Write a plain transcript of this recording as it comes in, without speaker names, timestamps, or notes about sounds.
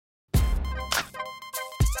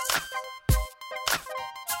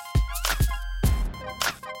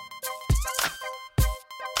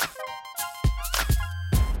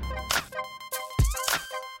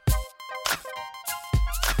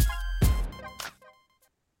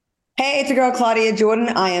Hey, it's your girl Claudia Jordan.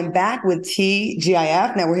 I am back with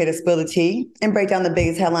TGIF. Now we're here to spill the tea and break down the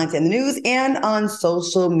biggest headlines in the news and on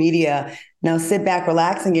social media. Now sit back,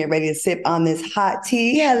 relax, and get ready to sip on this hot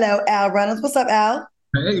tea. Hello, Al Reynolds. What's up, Al?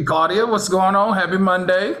 Hey, Claudia, what's going on? Happy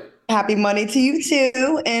Monday. Happy Monday to you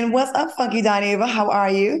too. And what's up, Funky Dineva? How are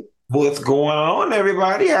you? What's going on,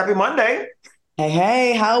 everybody? Happy Monday.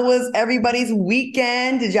 Hey, how was everybody's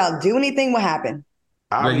weekend? Did y'all do anything? What happened?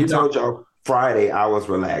 I Well, already you know, told y'all Friday I was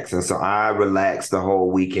relaxing. So I relaxed the whole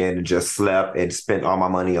weekend and just slept and spent all my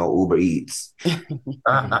money on Uber Eats.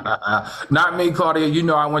 not me, Claudia. You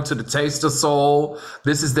know, I went to the Taste of Soul.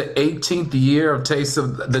 This is the 18th year of Taste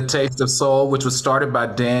of Soul, which was started by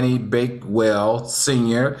Danny Bakewell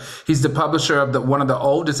Sr. He's the publisher of one of the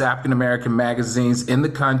oldest African American magazines in the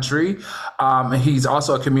country. He's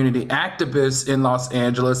also a community activist in Los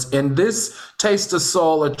Angeles. And this Taste of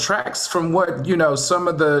Soul attracts, from what some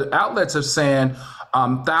of the outlets are saying,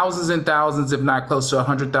 thousands and thousands, if not close to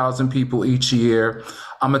 100,000 people each year.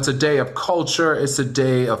 It's a day of culture. It's a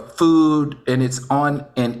day of food, and it's on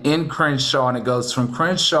and in Crenshaw, and it goes from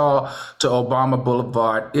Crenshaw to Obama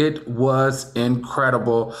Boulevard. It was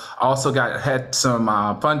incredible. I also had some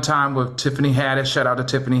fun time with Tiffany Haddish. Shout out to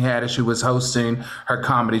Tiffany Haddish, who was hosting her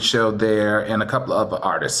comedy show there, and a couple of other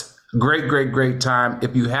artists. Great, great, great time.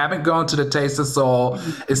 If you haven't gone to the Taste of Soul,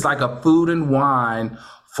 it's like a food and wine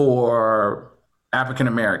for African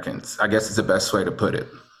Americans, I guess is the best way to put it.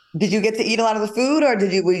 Did you get to eat a lot of the food, or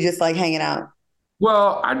were you just like hanging out?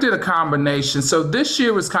 Well, I did a combination. So this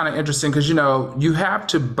year was kind of interesting because, you have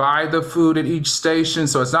to buy the food at each station.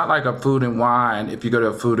 So it's not like a food and wine. If you go to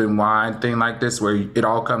a food and wine thing like this, where it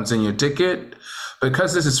all comes in your ticket,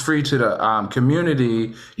 because this is free to the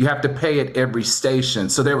community, you have to pay at every station.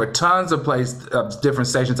 So there were tons of different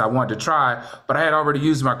stations I wanted to try, but I had already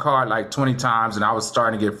used my card like 20 times, and I was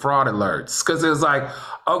starting to get fraud alerts because it was like,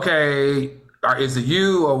 okay, or is it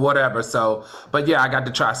you or whatever? So, but yeah, I got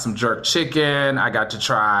to try some jerk chicken. I got to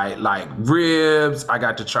try like ribs. I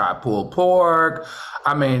got to try pulled pork.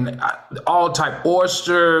 I mean, all type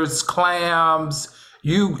oysters, clams,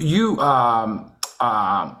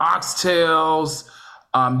 oxtails.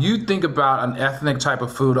 You think about an ethnic type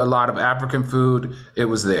of food, a lot of African food, it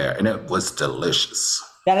was there, and it was delicious.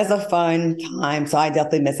 That is a fun time. So I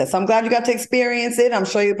definitely miss it. So I'm glad you got to experience it. I'm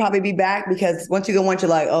sure you'll probably be back because once you go once, you're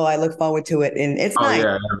like, oh, I look forward to it. And it's Oh nice.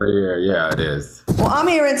 yeah, every year. Yeah, it is. Well, I'm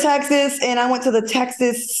here in Texas and I went to the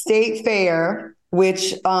Texas State Fair,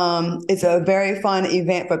 which is a very fun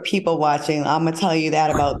event for people watching. I'm going to tell you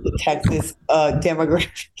that about the Texas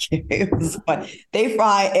demographic. It was fun. They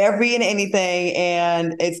fry every and anything,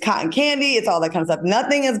 and it's cotton candy. It's all that kind of stuff.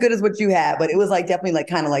 Nothing as good as what you had, but it was like definitely like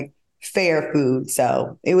kind of like fair food.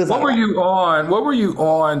 So it was. What were you on? What were you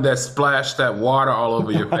on that splashed that water all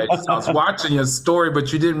over your face? I was watching your story,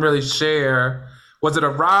 but you didn't really share. Was it a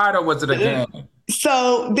ride or was it a game?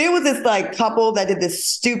 So there was this like couple that did this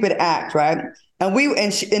stupid act, right? And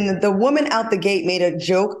the woman out the gate made a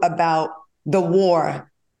joke about the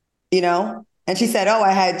war, and she said, "Oh, I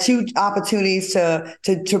had two opportunities to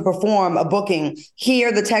perform a booking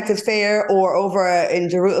here, the Texas Fair, or over in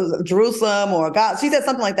Jerusalem, or God." She said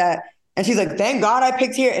something like that, and she's like, "Thank God I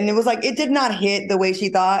picked here." And it was like it did not hit the way she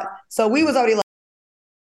thought. So we was already like,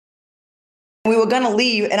 we were gonna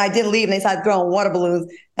leave, and I did leave, and they started throwing water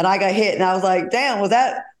balloons, and I got hit, and I was like, "Damn, was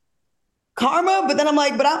that karma?" But then I'm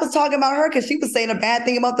like, but I was talking about her because she was saying a bad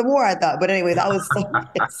thing about the war, I thought. But anyways, I was so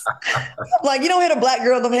pissed. Like, you don't hit a black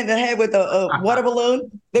girl in the head with a water balloon.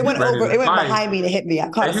 They went Ready over, to it went fight. behind me to hit me. I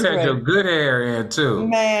caught a And you had stray. your good hair in too.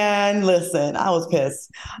 Man, listen, I was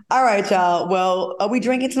pissed. All right, y'all. Well, are we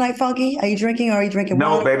drinking tonight, Funky? Are you drinking or are you drinking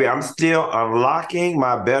No, water? baby, I'm still unlocking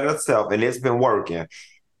my better self, and it's been working.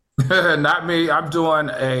 Not me. I'm doing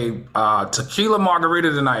a tequila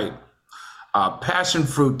margarita tonight. Passion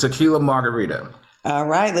fruit tequila margarita. All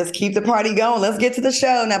right, let's keep the party going. Let's get to the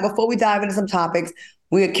show. Now, before we dive into some topics,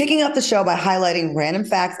 we are kicking off the show by highlighting random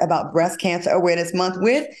facts about Breast Cancer Awareness Month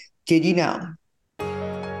with Did You Know?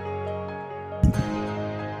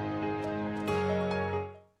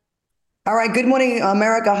 All right, Good Morning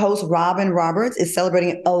America host Robin Roberts is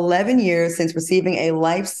celebrating 11 years since receiving a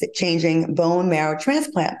life-changing bone marrow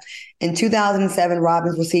transplant. In 2007,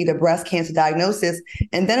 Robbins received a breast cancer diagnosis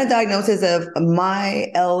and then a diagnosis of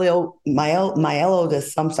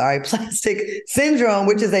myelodysplastic syndrome,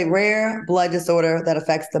 which is a rare blood disorder that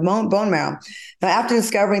affects the bone marrow. Now, after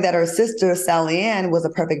discovering that her sister, Sally Ann, was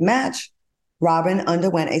a perfect match, Robin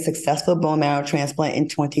underwent a successful bone marrow transplant in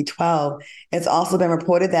 2012. It's also been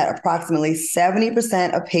reported that approximately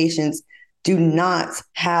 70% of patients do not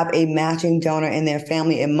have a matching donor in their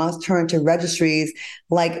family and must turn to registries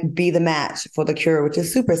like Be the Match for the cure, which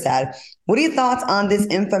is super sad. What are your thoughts on this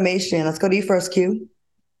information? Let's go to you first, Q.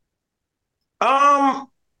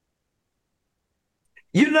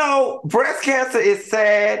 Breast cancer is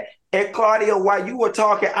sad. And Claudia, while you were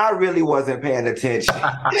talking, I really wasn't paying attention.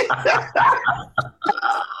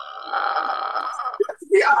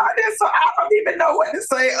 Be honest, so I don't even know what to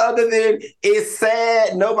say other than it's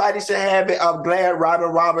sad. Nobody should have it. I'm glad Robin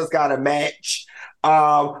Roberts got a match.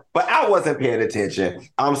 But I wasn't paying attention.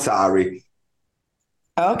 I'm sorry.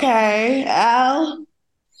 Okay, Al.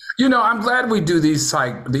 I'm glad we do these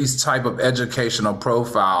type of educational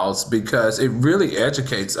profiles because it really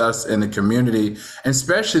educates us in the community, and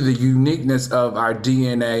especially the uniqueness of our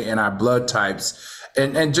DNA and our blood types.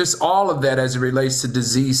 And just all of that as it relates to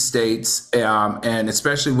disease states, and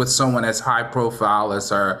especially with someone as high profile as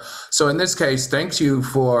her. So in this case, thanks you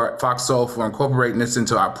for Fox Soul for incorporating this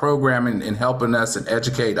into our program and helping us and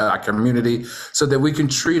educate our community so that we can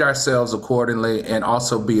treat ourselves accordingly and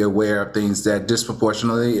also be aware of things that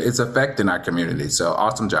disproportionately is affecting our community. So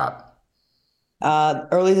awesome job.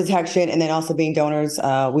 Early detection and then also being donors.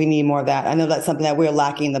 We need more of that. I know that's something that we're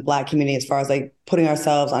lacking in the Black community as far as like putting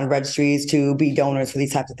ourselves on registries to be donors for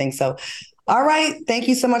these types of things. So, all right. Thank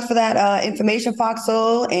you so much for that information, Fox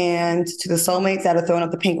Soul, and to the soulmates that are throwing up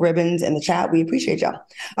the pink ribbons in the chat. We appreciate y'all. All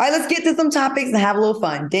right, let's get to some topics and have a little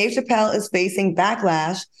fun. Dave Chapelle is facing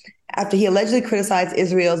backlash after he allegedly criticized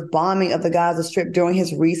Israel's bombing of the Gaza Strip during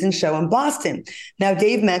his recent show in Boston. Now,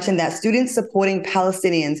 Dave mentioned that students supporting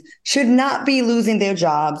Palestinians should not be losing their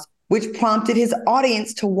jobs, which prompted his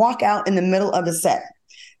audience to walk out in the middle of the set.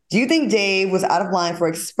 Do you think Dave was out of line for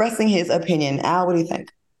expressing his opinion? Al, what do you think?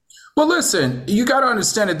 Well, listen, you got to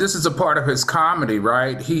understand that this is a part of his comedy,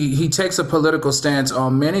 right? He takes a political stance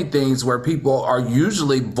on many things where people are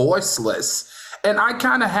usually voiceless. And I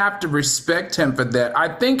kind of have to respect him for that.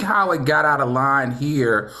 I think how it got out of line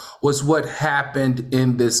here was what happened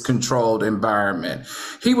in this controlled environment.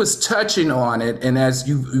 He was touching on it. And as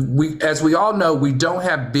we all know, we don't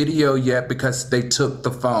have video yet because they took the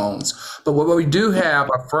phones. But what we do have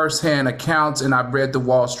are firsthand accounts. And I've read the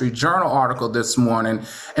Wall Street Journal article this morning,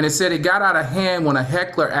 and it said it got out of hand when a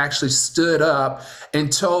heckler actually stood up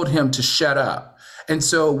and told him to shut up. And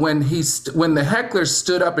so when the heckler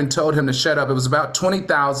stood up and told him to shut up, it was about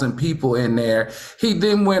 20,000 people in there. He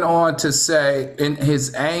then went on to say in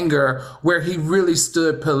his anger where he really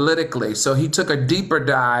stood politically. So he took a deeper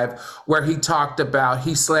dive where he talked about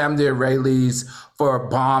he slammed the Israelis for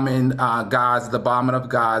bombing Gaza, the bombing of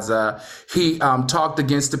Gaza. He talked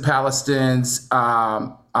against the Palestinians.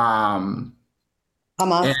 Hamas.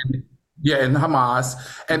 And Hamas.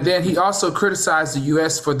 And then he also criticized the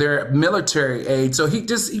U.S. for their military aid. So he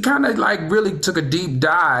kind of like really took a deep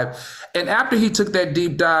dive. And after he took that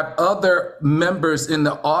deep dive, other members in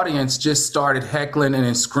the audience just started heckling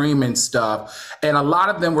and screaming stuff. And a lot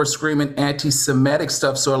of them were screaming anti-Semitic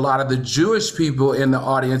stuff. So a lot of the Jewish people in the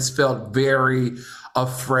audience felt very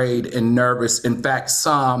afraid and nervous. In fact,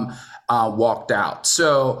 some walked out.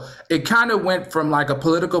 So it kind of went from like a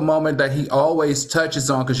political moment that he always touches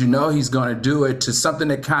on because he's going to do it, to something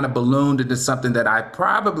that kind of ballooned into something that I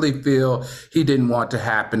probably feel he didn't want to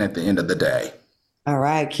happen at the end of the day. All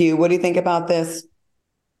right, Q, what do you think about this?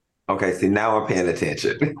 Okay, see, now I'm paying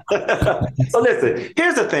attention. So listen,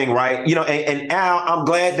 here's the thing, right? And Al, I'm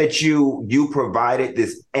glad that you provided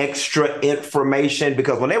this extra information,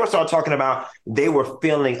 because when they were start talking about they were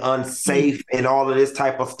feeling unsafe and all of this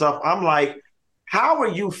type of stuff, I'm like, how are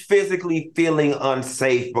you physically feeling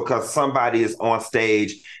unsafe because somebody is on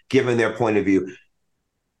stage giving their point of view?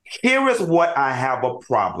 Here is what I have a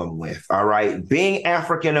problem with, all right? Being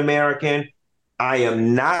African American, I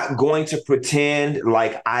am not going to pretend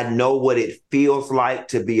like I know what it feels like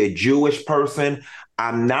to be a Jewish person.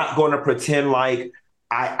 I'm not going to pretend like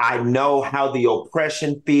I know how the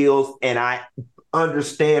oppression feels, and I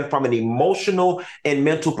understand from an emotional and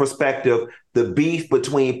mental perspective the beef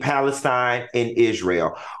between Palestine and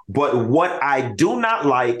Israel. But what I do not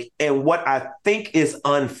like and what I think is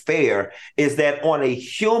unfair is that on a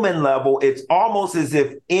human level, it's almost as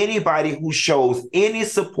if anybody who shows any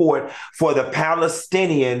support for the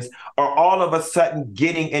Palestinians are all of a sudden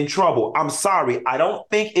getting in trouble. I'm sorry. I don't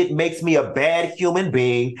think it makes me a bad human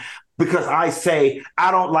being. because I say I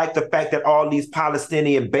don't like the fact that all these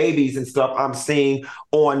Palestinian babies and stuff I'm seeing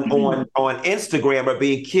on Instagram are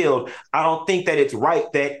being killed. I don't think that it's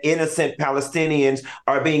right that innocent Palestinians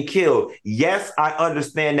are being killed. Yes, I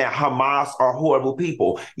understand that Hamas are horrible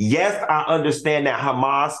people. Yes, I understand that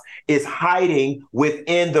Hamas is hiding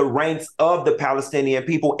within the ranks of the Palestinian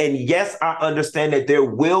people. And yes, I understand that there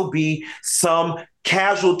will be some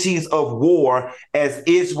casualties of war as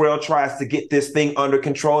Israel tries to get this thing under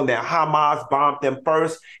control, and that Hamas bombed them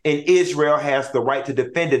first and Israel has the right to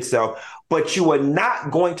defend itself. But you are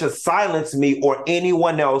not going to silence me or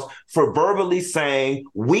anyone else for verbally saying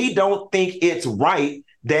we don't think it's right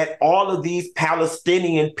that all of these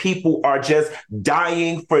Palestinian people are just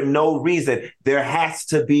dying for no reason. There has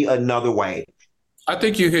to be another way. I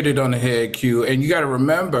think you hit it on the head, Q. And you got to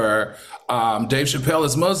remember, Dave Chapelle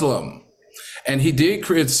is Muslim. And he did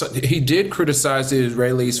criticize the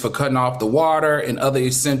Israelis for cutting off the water and other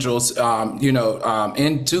essentials,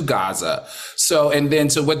 into Gaza. So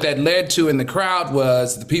what that led to in the crowd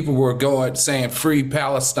was the people were saying, "Free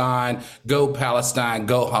Palestine, go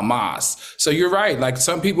Hamas." So you're right. Like,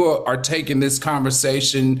 some people are taking this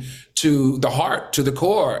conversation to the heart, to the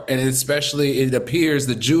core, and especially it appears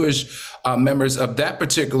the Jewish members of that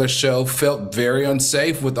particular show felt very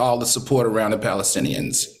unsafe with all the support around the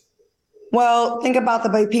Palestinians. Well, think about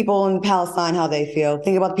the people in Palestine, how they feel.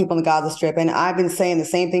 Think about the people in the Gaza Strip. And I've been saying the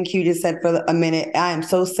same thing Q just said for a minute. I am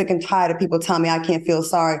so sick and tired of people telling me I can't feel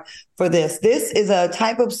sorry for this. This is a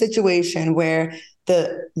type of situation where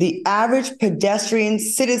the average pedestrian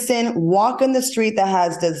citizen walking the street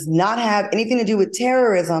that does not have anything to do with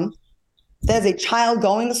terrorism, there's a child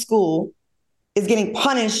going to school, is getting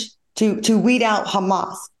punished to weed out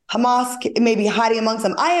Hamas. Hamas may be hiding amongst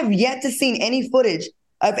them. I have yet to see any footage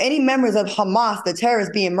of any members of Hamas, the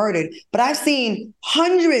terrorists, being murdered. But I've seen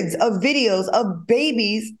hundreds of videos of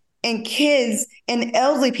babies and kids and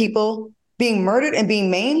elderly people being murdered and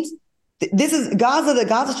being maimed. This is Gaza. The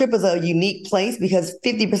Gaza Strip is a unique place because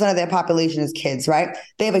 50% of their population is kids, right?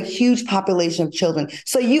 They have a huge population of children.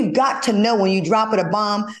 So you've got to know when you drop a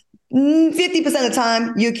bomb, 50% of the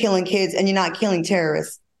time you're killing kids and you're not killing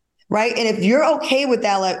terrorists. Right. And if you're OK with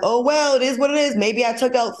that, like, oh, well, it is what it is. Maybe I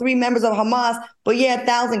took out 3 members of Hamas, but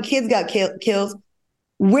 1,000 kids got killed.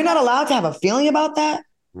 We're not allowed to have a feeling about that.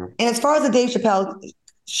 And as far as the Dave Chappelle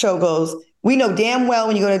show goes, we know damn well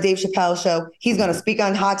when you go to Dave Chappelle's show, he's going to speak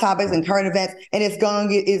on hot topics and current events, and it's going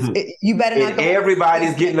to get, you better not go.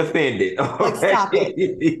 Everybody's getting offended. Like, stop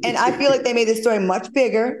it. And I feel like they made this story much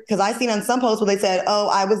bigger, because I seen on some posts where they said, oh,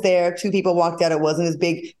 I was there, 2 people walked out. It wasn't this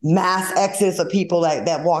big mass exodus of people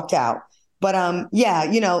that walked out. But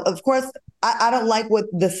of course, I don't like what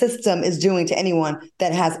the system is doing to anyone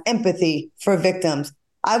that has empathy for victims.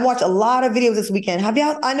 I watched a lot of videos this weekend.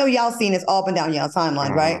 I know y'all seen this all up and down y'all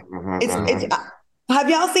timeline, right?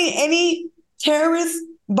 Have y'all seen any terrorist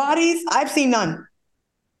bodies? I've seen none.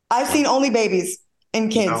 I've seen only babies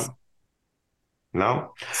and kids.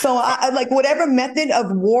 No. So I like whatever method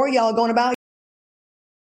of war y'all going about,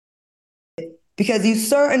 because you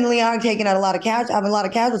certainly are taking out a lot of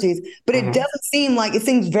casualties, but it doesn't seem like, it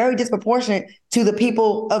seems very disproportionate to the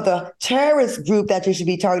people of the terrorist group that you should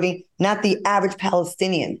be targeting, not the average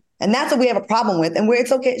Palestinian. And that's what we have a problem with, and where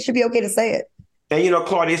it's okay, it should be okay to say it. And,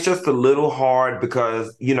 Claudia, it's just a little hard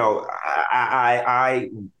because, I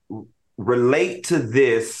relate to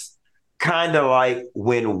this kind of like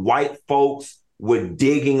when white folks were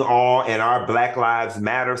digging all in our Black Lives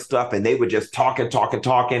Matter stuff, and they were just talking.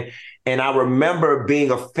 And I remember being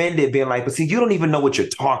offended, being like, but see, you don't even know what you're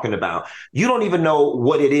talking about. You don't even know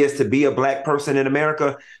what it is to be a Black person in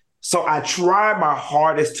America. So I try my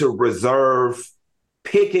hardest to reserve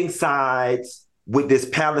picking sides with this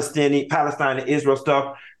Palestine and Israel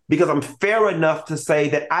stuff, because I'm fair enough to say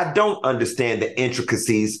that I don't understand the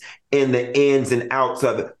intricacies and the ins and outs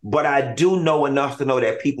of it. But I do know enough to know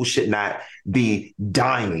that people should not be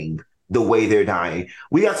dying the way they're dying.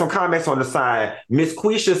 We got some comments on the side. Miss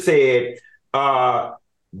Quisha said,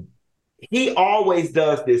 he always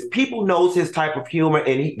does this. People knows his type of humor,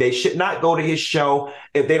 and they should not go to his show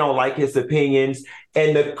if they don't like his opinions.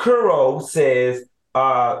 And the Kuro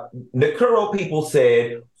people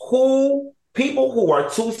said, people who are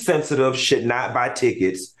too sensitive should not buy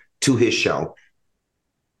tickets to his show.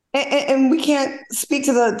 And we can't speak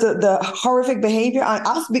to the horrific behavior.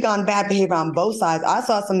 I'll speak on bad behavior on both sides. I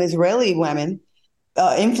saw some Israeli women,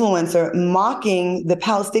 influencer, mocking the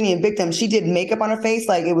Palestinian victim. She did makeup on her face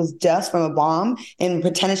like it was dust from a bomb and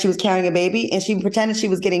pretended she was carrying a baby, and she pretended she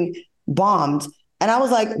was getting bombed. And I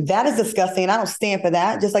was like, that is disgusting. And I don't stand for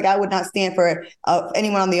that. Just like I would not stand for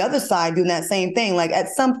anyone on the other side doing that same thing. Like at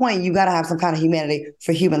some point, you got to have some kind of humanity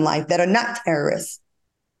for human life that are not terrorists.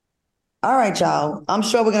 All right, y'all. I'm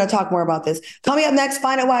sure we're going to talk more about this. Coming up next,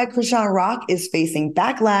 find out why Chrisean Rock is facing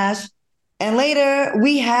backlash. And later,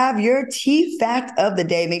 we have your T fact of the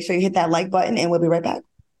day. Make sure you hit that like button, and we'll be right back.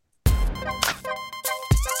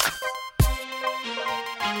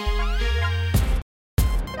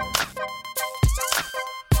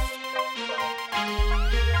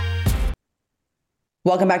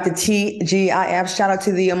 Welcome back to TGIF. Shout out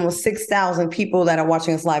to the almost 6,000 people that are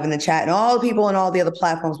watching us live in the chat and all the people on all the other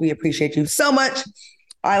platforms. We appreciate you so much.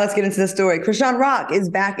 All right, let's get into the story. Chrisean Rock is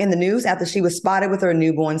back in the news after she was spotted with her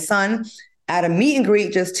newborn son at a meet and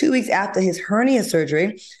greet just 2 weeks after his hernia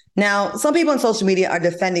surgery. Now, some people on social media are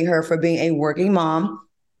defending her for being a working mom,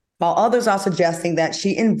 while others are suggesting that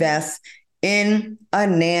she invests in a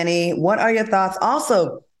nanny. What are your thoughts?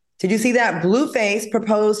 Also, did you see that Blueface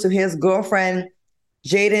proposed to his girlfriend,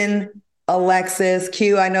 Jaden Alexis?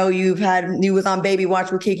 Q, I know you was on Baby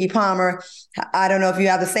Watch with Keke Palmer. I don't know if you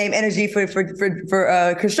have the same energy for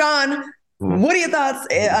Chrisean. What are your thoughts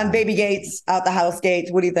on Baby Gates out the house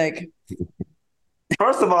gates? What do you think?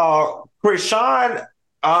 First of all, Chrisean,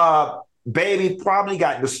 baby probably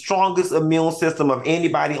got the strongest immune system of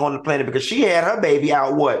anybody on the planet because she had her baby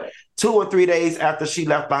out, 2 or 3 days after she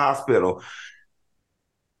left the hospital.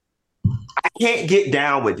 I can't get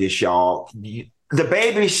down with this, y'all. The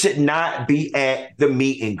baby should not be at the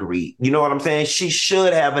meet and greet. You know what I'm saying? She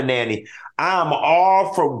should have a nanny. I'm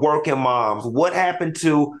all for working moms. What happened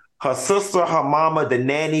to her sister, her mama, the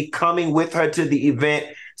nanny coming with her to the event,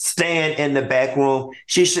 staying in the back room?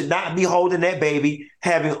 She should not be holding that baby,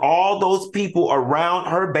 having all those people around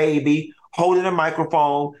her baby, holding a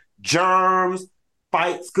microphone, germs,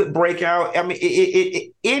 fights could break out. I mean,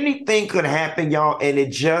 anything could happen, y'all, and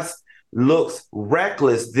it just looks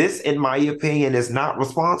reckless. This, in my opinion, is not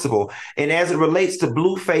responsible. And as it relates to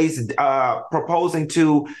Blueface proposing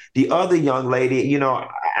to the other young lady,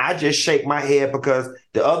 I just shake my head because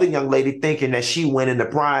the other young lady thinking that she winning the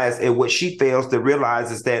prize, and what she fails to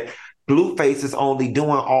realize is that Blueface is only doing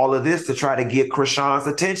all of this to try to get Chrisean's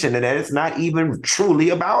attention, and that it's not even truly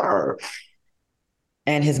about her.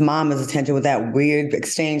 And his mama's attention with that weird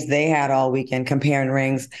exchange they had all weekend comparing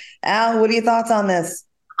rings. Al, what are your thoughts on this?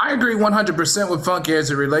 I agree 100% with Funky as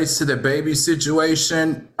it relates to the baby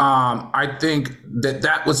situation. I think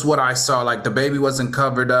that was what I saw. Like the baby wasn't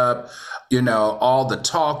covered up, all the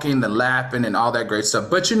talking, the laughing and all that great stuff.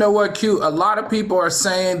 But you know what, Q? A lot of people are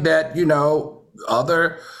saying that,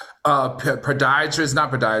 other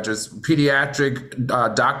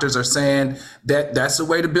pediatric doctors are saying that that's the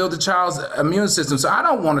way to build a child's immune system. So I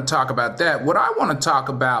don't want to talk about that. What I want to talk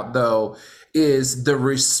about, though, is the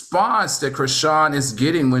response that Chrisean is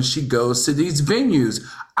getting when she goes to these venues.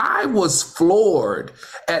 I was floored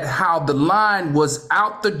at how the line was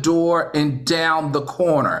out the door and down the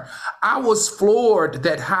corner. I was floored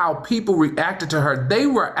at how people reacted to her. They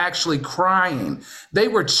were actually crying. They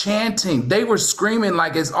were chanting. They were screaming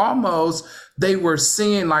like it's almost they were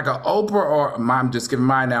seeing like an Oprah, or I'm just giving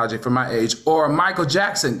my analogy for my age, or a Michael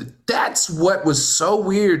Jackson. That's what was so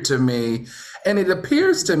weird to me. And it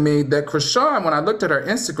appears to me that Chrisean, when I looked at her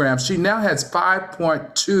Instagram, she now has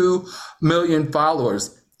 5.2 million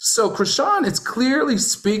followers. So Chrisean is clearly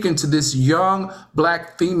speaking to this young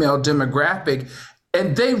Black female demographic,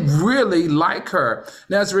 and they really like her.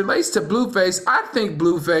 Now, as it relates to Blueface, I think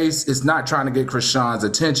Blueface is not trying to get Chrisean's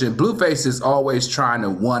attention. Blueface is always trying to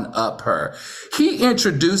one-up her. He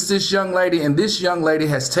introduced this young lady, and this young lady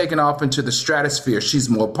has taken off into the stratosphere. She's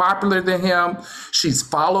more popular than him. She's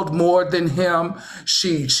followed more than him.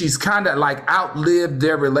 She's kind of like outlived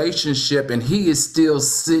their relationship, and he is still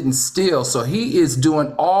sitting still. So he is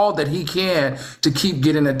doing all that he can to keep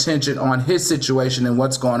getting attention on his situation and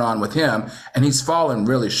what's going on with him, and he's falling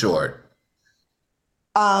really short.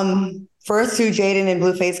 First to Jaden and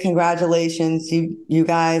Blueface, congratulations, you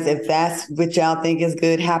guys. If that's what y'all think is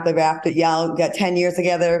good, happily after y'all got 10 years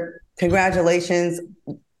together, congratulations,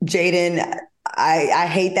 Jaden. I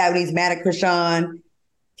hate that when he's mad at Chrisean,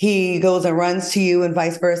 he goes and runs to you and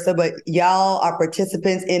vice versa. But y'all are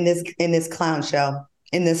participants in this clown show,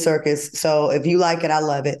 in this circus. So if you like it, I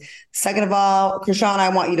love it. Second of all, Chrisean,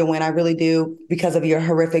 I want you to win. I really do, because of your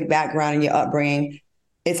horrific background and your upbringing.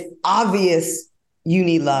 It's obvious you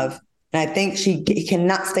need love. And I think she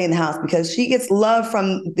cannot stay in the house because she gets love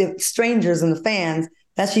from the strangers and the fans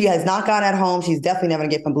that she has not gotten at home. She's definitely never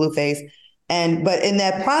gonna get from Blueface. But in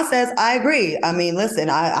that process, I agree. I mean, listen,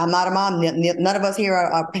 I'm not a mom. None of us here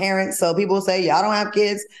are parents. So people say, y'all don't have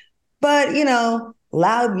kids. But,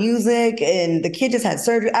 loud music and the kid just had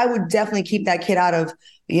surgery, I would definitely keep that kid out of,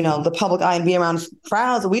 the public eye and be around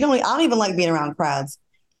crowds. I don't even like being around crowds.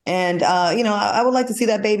 And, I would like to see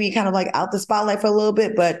that baby kind of like out the spotlight for a little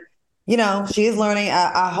bit, but, she is learning.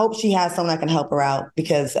 I hope she has someone that can help her out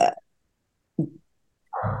because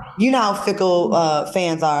you know how fickle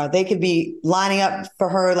fans are. They could be lining up for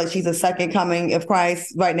her like she's a second coming of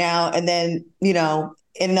Christ right now. And then, in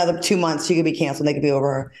another 2 months, she could be canceled. They could be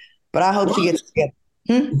over her. But I hope she gets together.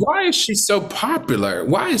 Why is she so popular?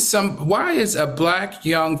 Why is a Black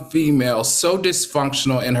young female so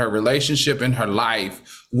dysfunctional in her relationship, in her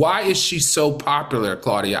life? Why is she so popular,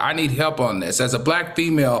 Claudia? I need help on this. As a Black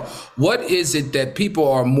female, what is it that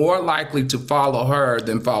people are more likely to follow her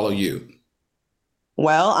than follow you?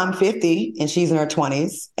 Well, I'm 50 and she's in her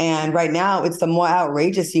 20s. And right now, it's the more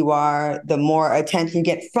outrageous you are, the more attention you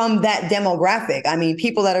get from that demographic. I mean,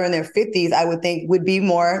 people that are in their 50s, I would think would be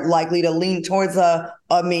more likely to lean towards a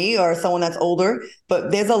me or someone that's older.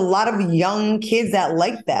 But there's a lot of young kids that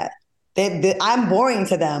like that. I'm boring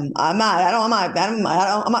to them. I'm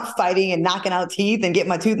not fighting and knocking out teeth and getting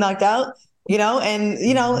my tooth knocked out.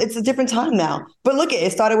 It's a different time now. But look,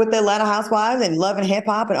 it started with the Atlanta Housewives and Love and Hip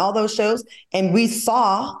Hop and all those shows. And we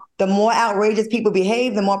saw the more outrageous people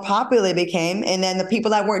behave, the more popular they became. And then the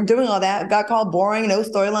people that weren't doing all that got called boring, no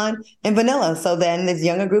storyline, and vanilla. So then this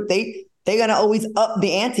younger group, they're going to always up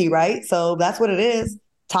the ante, right? So that's what it is.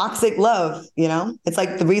 Toxic love, It's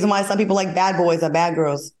like the reason why some people like bad boys or bad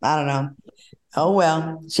girls. I don't know. Oh,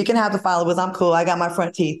 well, she can have the followers. I'm cool. I got my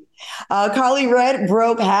front teeth. Karlie Redd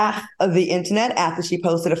broke half of the internet after she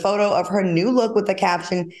posted a photo of her new look with the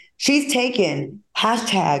caption, "She's taken,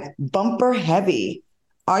 #bumper heavy."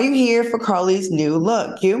 Are you here for Karlie's new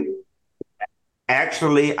look, Q?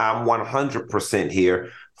 Actually, I'm 100% here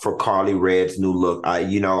for Karlie Redd's new look. I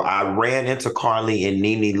ran into Karlie and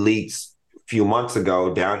Nene Leakes a few months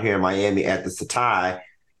ago down here in Miami at the Satai.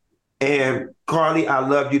 And Karlie, I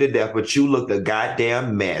love you to death, but you looked a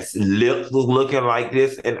goddamn mess. Lips was looking like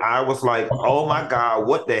this. And I was like, oh my God,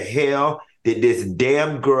 what the hell did this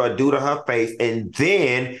damn girl do to her face? And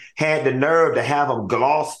then had the nerve to have them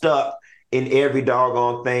glossed up in every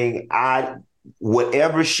doggone thing.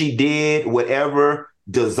 Whatever she did, whatever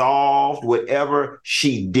dissolved, whatever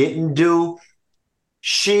she didn't do,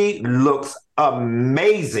 she looks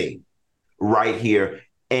amazing right here.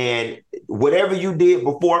 And whatever you did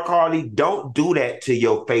before, Karlie, don't do that to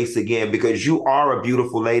your face again, because you are a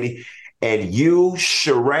beautiful lady. And you,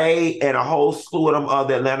 Sheree, and a whole slew of them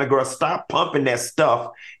other Atlanta girls, stop pumping that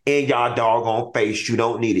stuff in y'all doggone face. You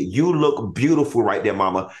don't need it. You look beautiful right there,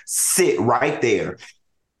 mama. Sit right there.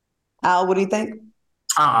 Al, what do you think?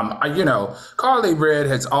 Karlie Redd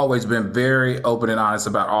has always been very open and honest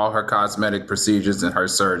about all her cosmetic procedures and her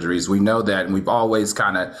surgeries. We know that, and we've always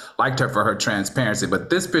kind of liked her for her transparency. But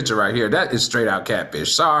this picture right here, that is straight out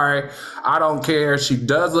catfish. Sorry, I don't care. She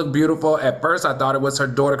does look beautiful. At first, I thought it was her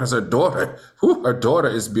daughter because her daughter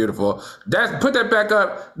is beautiful. Put that back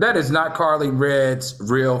up. That is not Karlie Redd's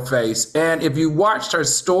real face. And if you watched her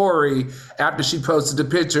story after she posted the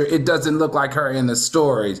picture, it doesn't look like her in the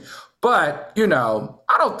stories. But,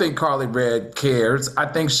 I don't think Karlie Redd cares. I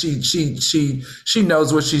think she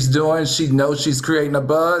knows what she's doing. She knows she's creating a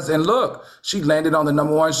buzz. And look, she landed on the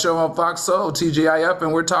 #1 show on Fox Soul, TGIF,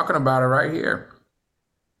 and we're talking about her right here.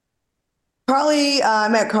 Karlie, I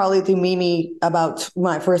met Karlie through Mimi about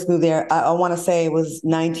when I first moved there. I want to say it was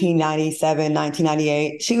 1997,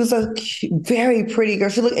 1998. She was a very pretty girl.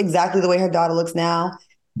 She looked exactly the way her daughter looks now.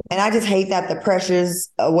 And I just hate that the pressures,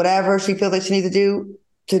 whatever she feels like she needs to do,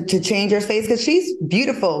 to change her face, because she's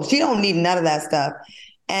beautiful. She don't need none of that stuff.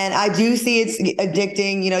 And I do see it's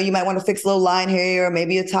addicting. You might want to fix a little line here, or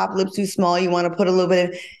maybe your top lip's too small. You want to put a little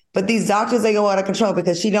bit in. But these doctors, they go out of control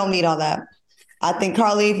because she don't need all that. I think,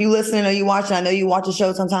 Karlie, if you listen or you watch, I know you watch the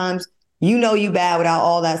show sometimes, you bad without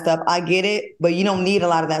all that stuff. I get it, but you don't need a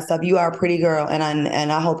lot of that stuff. You are a pretty girl, and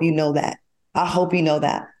I hope you know that. I hope you know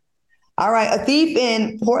that. All right. A thief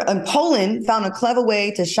in Poland found a clever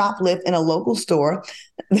way to shoplift in a local store.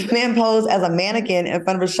 The man posed as a mannequin in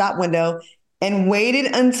front of a shop window and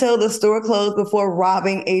waited until the store closed before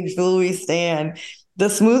robbing a jewelry stand. The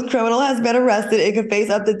smooth criminal has been arrested and can face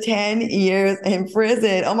up to 10 years in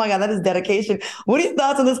prison. Oh my God, that is dedication. What are your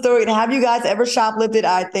thoughts on the story? And have you guys ever shoplifted?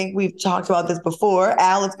 I think we've talked about this before.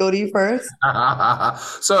 Al, let's go to you first.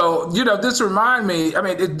 So, this remind me,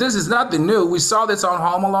 this is nothing new. We saw this on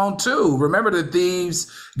Home Alone 2. Remember the thieves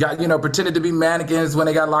got, pretended to be mannequins when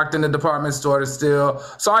they got locked in the department store to steal.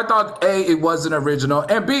 So I thought, A, it wasn't original,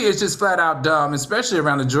 and B, it's just flat out dumb, especially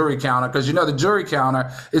around the jury counter, because the jury counter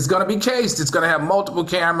is going to be cased. It's going to have multiple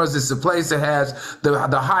multiple cameras. It's a place that has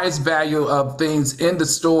the highest value of things in the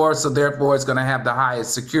store, so therefore it's going to have the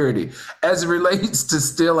highest security. As it relates to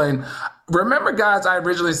stealing, remember, guys, I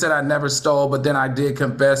originally said I never stole, but then I did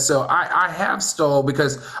confess. So I have stole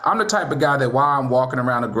because I'm the type of guy that while I'm walking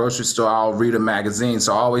around a grocery store, I'll read a magazine.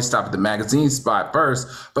 So I always stop at the magazine spot first.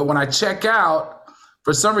 But when I check out,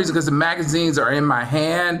 for some reason, because the magazines are in my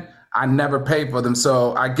hand, I never pay for them.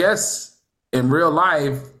 So I guess in real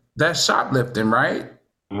life, that's shoplifting, right?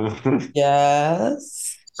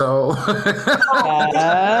 Yes. So,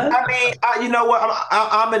 I mean, you know what?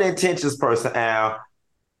 I'm an intentions person, Al.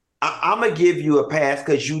 I'm gonna give you a pass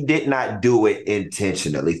because you did not do it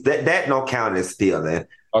intentionally. That don't count as stealing.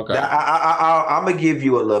 okay. I'm gonna give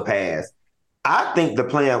you a little pass. I think the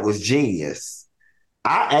plan was genius.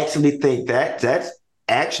 I actually think that's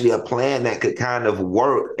actually a plan that could kind of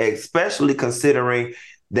work, especially considering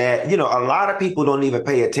that, you know, a lot of people don't even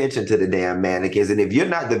pay attention to the damn mannequins. And if you're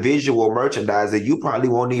not the visual merchandiser, you probably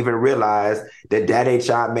won't even realize that that ain't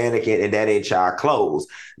your mannequin and that ain't your clothes.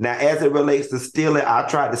 Now, as it relates to stealing, I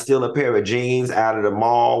tried to steal a pair of jeans out of the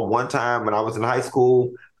mall one time when I was in high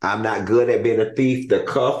school. I'm not good at being a thief. The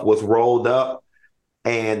cuff was rolled up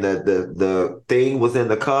and the thing was in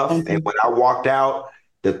the cuff. Mm-hmm. And when I walked out,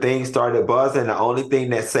 the thing started buzzing. The only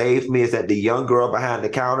thing that saved me is that the young girl behind the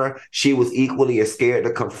counter, she was equally as scared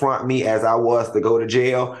to confront me as I was to go to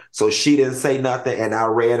jail. So she didn't say nothing, and I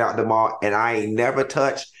ran out the mall, and I ain't never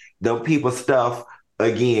touched them people's stuff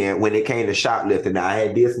again when it came to shoplifting. Now, I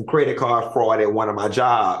did some credit card fraud at one of my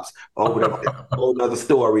jobs over the whole nother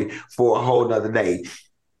story for a whole nother day.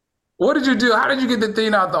 What did you do? How did you get the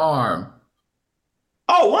thing out the arm?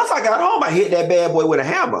 Oh, once I got home, I hit that bad boy with a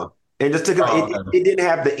hammer. And just took it, it didn't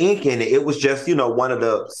have the ink in it. It was just, you know, one of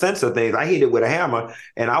the sensor things. I hit it with a hammer,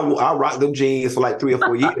 and I rocked them jeans for like 3 or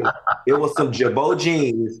 4 years. It was some Jabot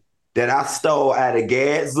jeans that I stole out of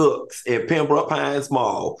Gadzooks in Pembroke Pines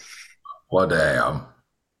Mall. Well, damn.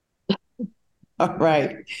 All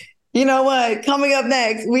right. You know what? Coming up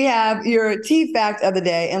next, we have your tea fact of the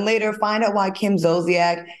day, and later find out why Kim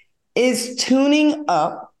Zolciak is tuning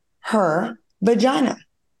up her vagina.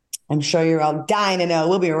 I'm sure you're all dying to know.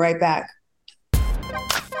 We'll be right back.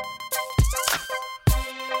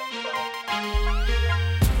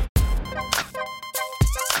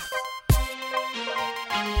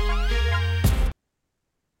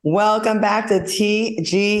 Welcome back to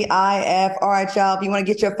TGIF. All right, y'all, if you want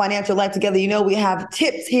to get your financial life together, you know we have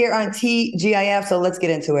tips here on TGIF, so let's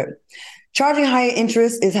get into it. Charging higher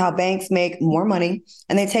interest is how banks make more money,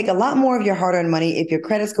 and they take a lot more of your hard-earned money if your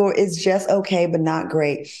credit score is just okay, but not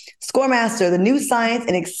great. ScoreMaster, the new science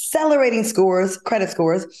in accelerating credit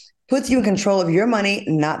scores, puts you in control of your money,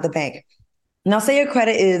 not the bank. Now, say your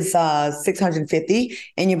credit is 650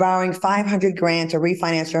 and you're borrowing 500 grand to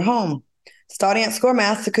refinance your home. Starting at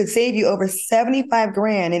ScoreMaster could save you over 75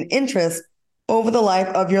 grand in interest over the life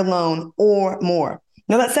of your loan or more.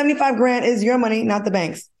 Now, that 75 grand is your money, not the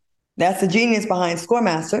bank's. That's the genius behind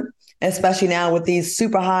ScoreMaster, especially now with these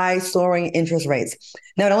super high soaring interest rates.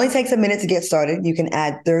 Now, it only takes a minute to get started. You can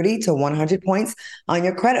add 30 to 100 points on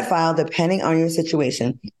your credit file, depending on your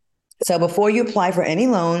situation. So before you apply for any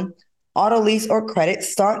loan, auto lease, or credit,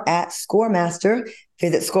 start at ScoreMaster.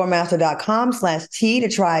 Visit scoremaster.com/T to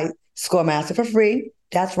try ScoreMaster for free.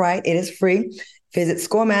 That's right. It is free. Visit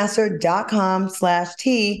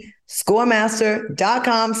scoremaster.com/T.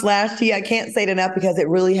 scoremaster.com/T. I can't say it enough because it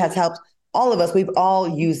really has helped all of us. We've all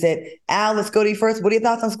used it. Al, let's go to you first. What are your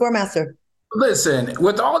thoughts on ScoreMaster? Listen,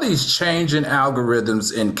 with all these changing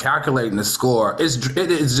algorithms in calculating the score, it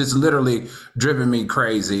is just literally driven me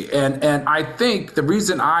crazy. And I think the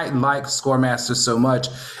reason I like ScoreMaster so much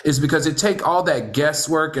is because it takes all that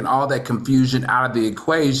guesswork and all that confusion out of the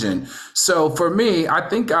equation. So for me, I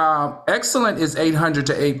think excellent is 800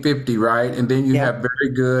 to 850, right? And then you have very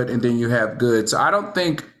good, and then you have good. So I don't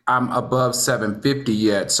think I'm above 750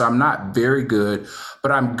 yet, so I'm not very good,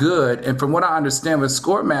 but I'm good. And from what I understand with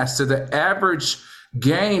ScoreMaster, the average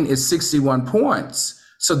gain is 61 points.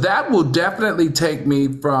 So that will definitely take me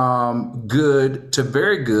from good to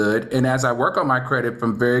very good. And as I work on my credit,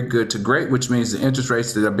 from very good to great, which means the interest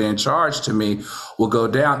rates that are being charged to me will go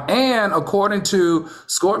down. And according to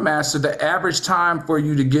ScoreMaster, the average time for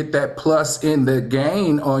you to get that plus in the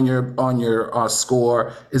gain on your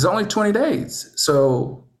score is only 20 days.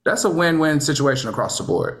 So that's a win-win situation across the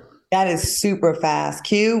board. That is super fast.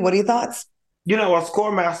 Q, what are your thoughts? You know, a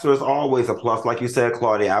ScoreMaster is always a plus. Like you said,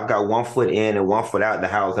 Claudia, I've got 1 foot in and 1 foot out the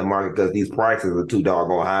housing market because these prices are too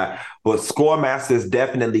doggone high. But ScoreMaster is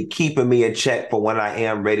definitely keeping me in check for when I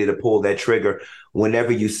am ready to pull that trigger.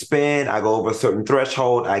 Whenever you spend, I go over a certain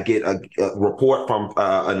threshold, I get a report from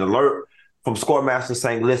an alert from Score Master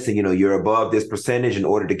saying, listen, you're above this percentage. In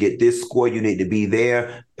order to get this score, you need to be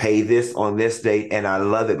there, pay this on this date. And I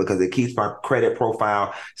love it because it keeps my credit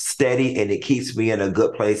profile steady and it keeps me in a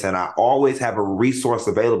good place. And I always have a resource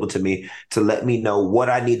available to me to let me know what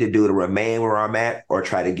I need to do to remain where I'm at or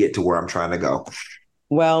try to get to where I'm trying to go.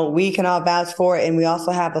 Well, we can all vouch for it. And we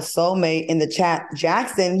also have a soulmate in the chat,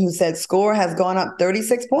 Jackson, who said score has gone up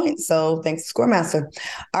 36 points. So thanks to Score Master.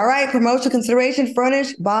 All right, promotional consideration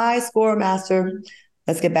furnished by Score Master.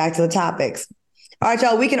 Let's get back to the topics. All right,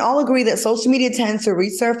 y'all, we can all agree that social media tends to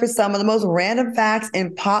resurface some of the most random facts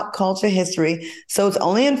in pop culture history. So it's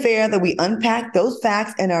only unfair that we unpack those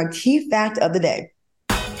facts in our key fact of the day.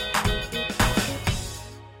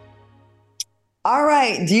 All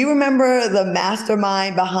right. Do you remember the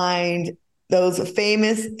mastermind behind those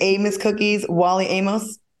famous Amos cookies, Wally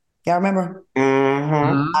Amos? Y'all remember?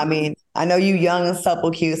 Mm-hmm. I mean, I know you young and supple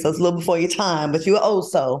cute, so it's a little before your time, but you were old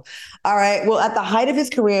so. All right. Well, at the height of his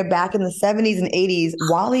career back in the 70s and 80s,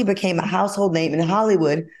 Wally became a household name in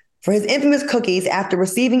Hollywood for his infamous cookies after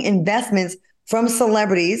receiving investments from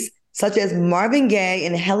celebrities such as Marvin Gaye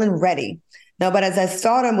and Helen Reddy. Now, but as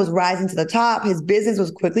stardom was rising to the top, his business was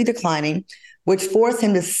quickly declining, which forced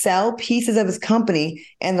him to sell pieces of his company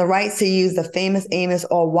and the rights to use the famous Amos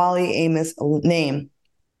or Wally Amos name.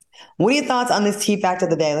 What are your thoughts on this key fact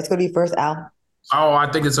of the day? Let's go to you first, Al. Oh,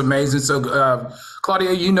 I think it's amazing. So,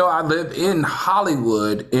 Claudia, I live in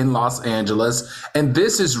Hollywood in Los Angeles, and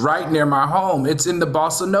this is right near my home. It's in the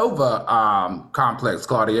Bossa Nova complex,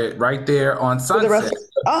 Claudia, right there on Sunset.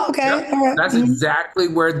 Oh, okay. Yep. All right. That's exactly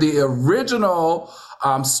where the original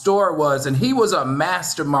store was, and he was a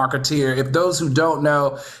master marketeer. If those who don't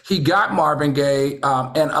know, he got Marvin Gaye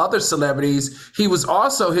and other celebrities.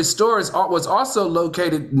 His store was also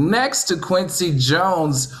located next to Quincy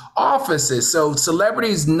Jones' offices. So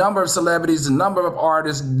number of celebrities, a number of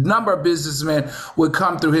artists, number of businessmen would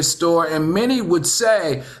come through his store, and many would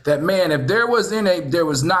say that, man, if there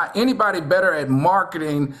was not anybody better at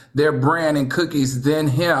marketing their brand and cookies than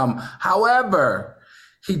him. However,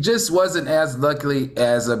 he just wasn't as lucky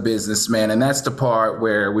as a businessman. And that's the part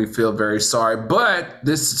where we feel very sorry. But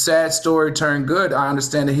this sad story turned good. I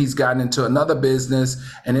understand that he's gotten into another business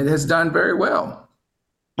and it has done very well.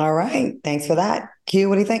 All right. Thanks for that. Q,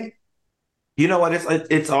 what do you think? You know what?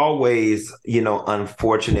 It's always,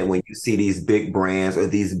 unfortunate when you see these big brands or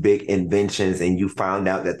these big inventions and you found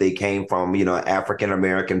out that they came from, an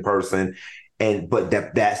African-American person. But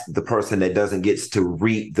that's the person that doesn't get to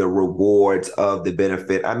reap the rewards of the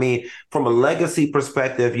benefit. I mean, from a legacy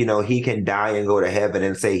perspective, he can die and go to heaven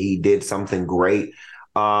and say he did something great.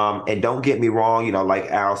 And don't get me wrong,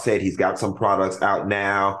 like Al said, he's got some products out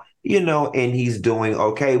now, and he's doing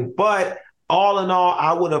okay. But all in all,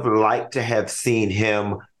 I would have liked to have seen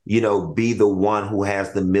him, be the one who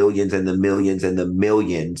has the millions and the millions and the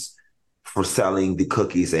millions for selling the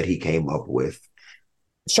cookies that he came up with.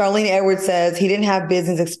 Charlene Edwards says he didn't have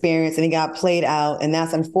business experience and he got played out. And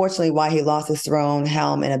that's unfortunately why he lost his throne,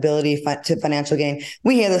 helm, and ability to financial gain.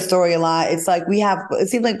 We hear the story a lot. It's like it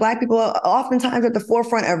seems like Black people are oftentimes at the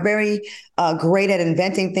forefront, are very great at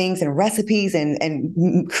inventing things and recipes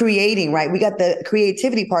and creating, right? We got the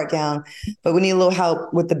creativity part down, but we need a little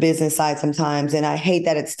help with the business side sometimes. And I hate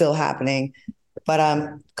that it's still happening. But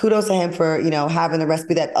kudos to him for, having the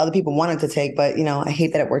recipe that other people wanted to take. But, I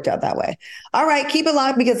hate that it worked out that way. All right, keep it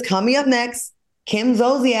locked because coming up next, Kim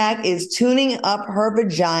Zolciak is tuning up her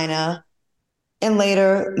vagina. And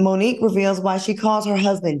later, Monique reveals why she calls her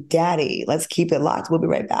husband daddy. Let's keep it locked. We'll be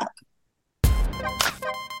right back.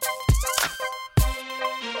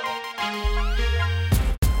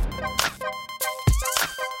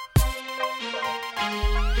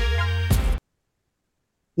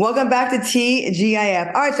 Welcome back to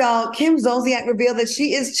TGIF. All right, y'all. Kim Zolciak revealed that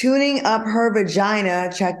she is tuning up her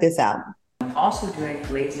vagina. Check this out. I'm also doing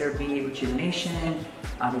laser bead rejuvenation.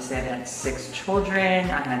 Obviously, I've had 6 children.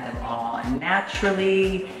 I had them all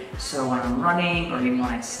naturally. So when I'm running or even when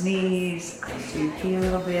I sneeze, I do pee a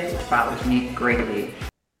little bit, which bothers me greatly.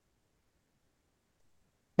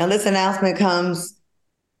 Now, this announcement comes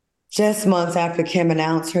just months after Kim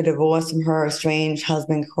announced her divorce from her estranged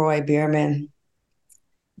husband, Croy Bierman.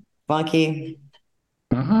 Funky.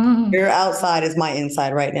 Your outside is my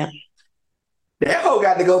inside right now. That hoe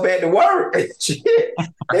got to go back to work.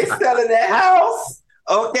 They selling that house.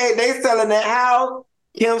 Okay, they selling that house.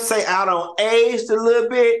 Kim say, I don't aged a little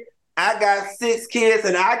bit. I got 6 kids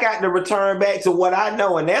and I got to return back to what I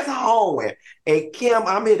know, and that's home. And Kim,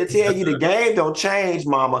 I'm here to tell you the game don't change,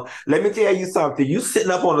 mama. Let me tell you something. You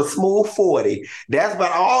sitting up on a smooth 40. That's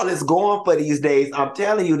about all that's going for these days. I'm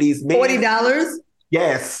telling you, these men. $40?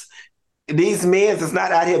 Yes. these men is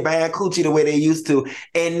not out here buying coochie the way they used to,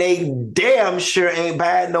 and they damn sure ain't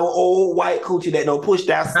buying no old white coochie that don't push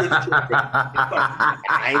down six children.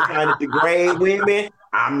 I ain't trying to degrade women.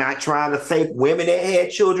 I'm not trying to say women that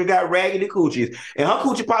had children got raggedy coochies, and her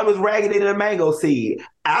coochie probably was raggedy than a mango seed.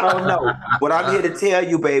 I don't know, but I'm here to tell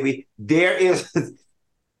you, baby, there is.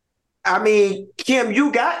 I mean, Kim,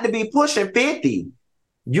 you got to be pushing 50.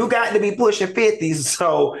 You got to be pushing 50.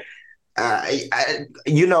 So.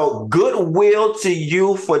 Goodwill to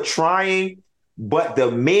you for trying, but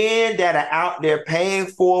the men that are out there paying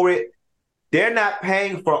for it, they're not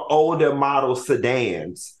paying for older model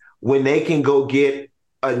sedans when they can go get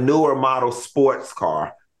a newer model sports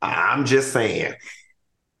car. I'm just saying.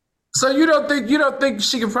 So you don't think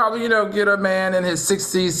she could probably, get a man in his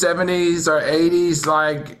 60s, 70s, or 80s,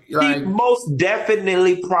 like She most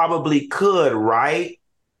definitely probably could, right?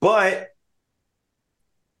 But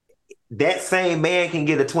that same man can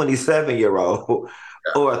get a 27-year-old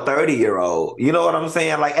or a 30-year-old. You know what I'm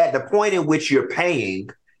saying? Like at the point in which you're paying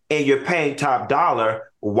and you're paying top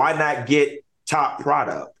dollar, why not get top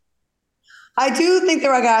product? I do think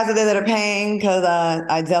there are guys out there that are paying, because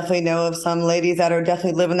I definitely know of some ladies that are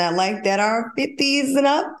definitely living that life that are 50s and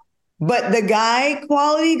up. But the guy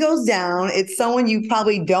quality goes down. It's someone you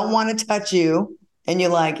probably don't want to touch you, and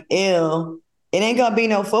you're like, ew. It ain't gonna be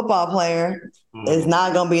no football player. It's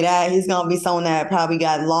not gonna be that. He's gonna be someone that probably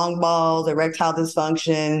got long balls, erectile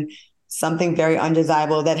dysfunction, something very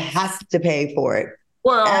undesirable that has to pay for it.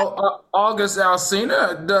 Well, August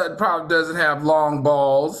Alsina probably doesn't have long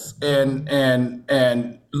balls and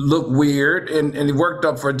look weird, and he worked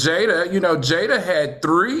up for Jada. Jada had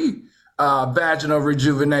 3 vaginal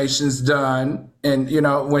rejuvenations done, and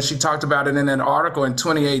when she talked about it in an article in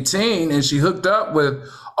 2018, and she hooked up with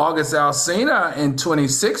August Alsina in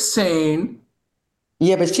 2016.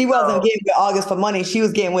 Yeah, but she wasn't getting with August for money. She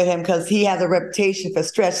was getting with him because he has a reputation for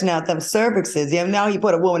stretching out them cervixes. Now he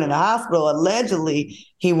put a woman in the hospital. Allegedly,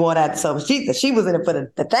 he wore that. So she was in it for the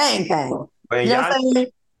thing. Well, you know what I'm saying?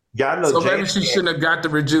 Y'all know. So maybe she shouldn't have got the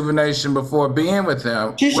rejuvenation before being with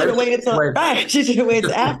him. She should have waited till right. She should have waited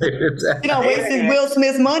after. Wasted Will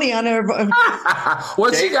Smith's money on her.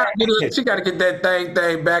 Well, she got to get that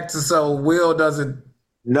thing back to so Will doesn't.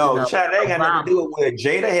 No, Chad, ain't got nothing to do with where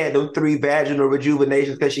Jada had them 3 vaginal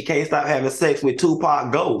rejuvenations because she can't stop having sex with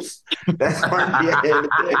Tupac Ghost. That's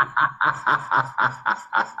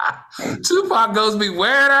Tupac Ghost be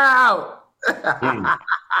wearing her out.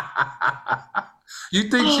 You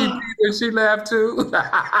think she laughed too?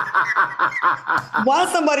 Why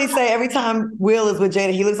somebody say every time Will is with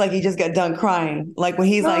Jada, he looks like he just got done crying? Like when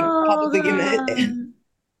he's like publicly giving it.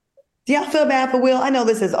 Do y'all feel bad for Will? I know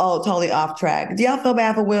this is all totally off track. Do y'all feel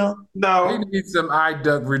bad for Will? No. He needs some eye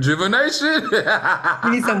duct rejuvenation. You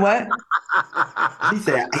need some what?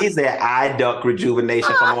 He said eye duct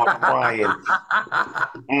rejuvenation from all crying.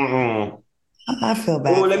 I feel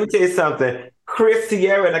bad. Well, let me tell you something. Chris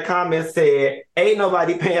Sierra in the comments said, ain't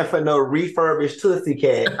nobody paying for no refurbished Tootsie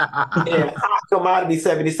Cat. And Hot Commodity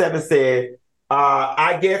 77 said,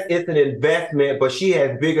 I guess it's an investment, but she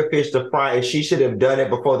has bigger fish to fry, and she should have done it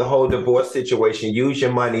before the whole divorce situation. Use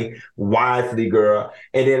your money wisely, girl.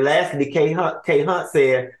 And then lastly, K Hunt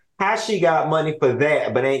said, how she got money for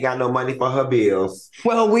that, but ain't got no money for her bills?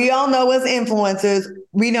 Well, we all know as influencers,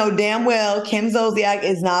 we know damn well Kim Zolciak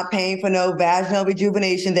is not paying for no vaginal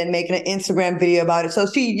rejuvenation, then making an Instagram video about it. So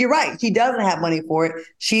you're right. She doesn't have money for it.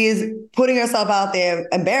 She is putting herself out there,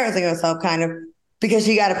 embarrassing herself kind of, because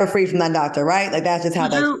she got it for free from that doctor, right? Like that's just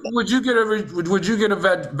how would you get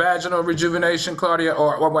a vaginal rejuvenation, Claudia?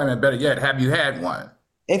 Or wait a minute, better yet, have you had one?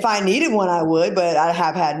 If I needed one, I would, but I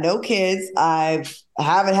have had no kids. I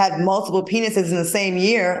haven't had multiple penises in the same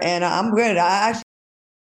year, and I'm good. I'm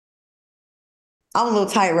a little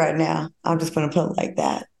tight right now. I'm just going to put it like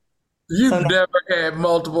that. You've never had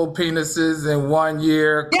multiple penises in 1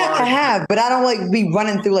 year? Yeah, I have, but I don't like be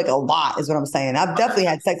running through like a lot is what I'm saying. I've definitely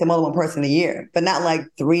had sex with more than one person a year, but not like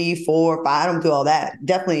 3, 4, 5. I don't do all that.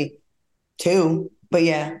 Definitely 2, but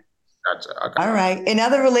yeah. Gotcha. Okay. All right. In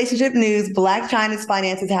other relationship news, Blac Chyna's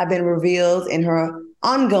finances have been revealed in her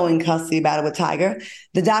ongoing custody battle with Tiger.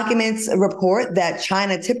 The documents report that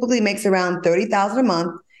Chyna typically makes around $30,000 a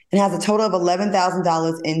month and has a total of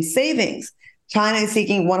 $11,000 in savings. Chyna is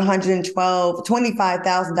seeking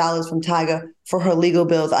 $25,000 from Tiger for her legal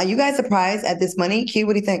bills. Are you guys surprised at this money? Q,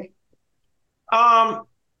 what do you think?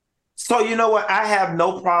 So you know what? I have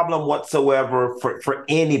no problem whatsoever for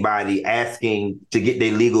anybody asking to get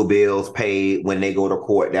their legal bills paid when they go to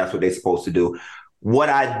court. That's what they're supposed to do. What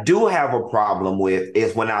I do have a problem with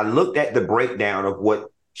is when I looked at the breakdown of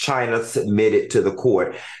what China submitted to the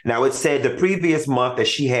court. Now, it said the previous month that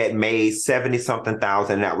she had made 70 something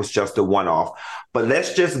thousand. That was just a one-off. But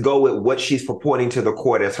let's just go with what she's purporting to the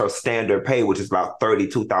court as her standard pay, which is about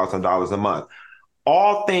 $32,000 a month.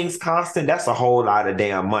 All things constant, that's a whole lot of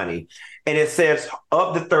damn money. And it says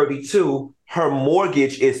of the 32, her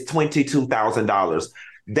mortgage is $22,000.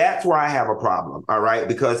 That's where I have a problem, all right?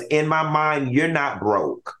 Because in my mind, you're not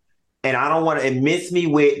broke. And I don't want to miss me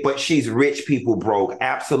with, but she's rich people broke.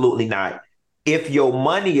 Absolutely not. If your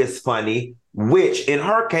money is funny, which in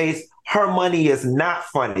her case, her money is not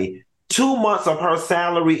funny. 2 months of her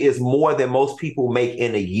salary is more than most people make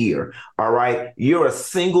in a year. All right. You're a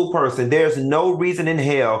single person. There's no reason in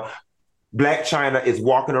hell Blac Chyna is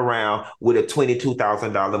walking around with a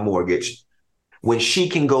 $22,000 mortgage when she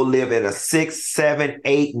can go live in a $6, $7,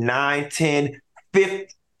 $8, $9, $10,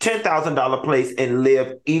 $10,000 place and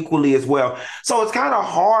live equally as well. So it's kind of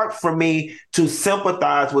hard for me to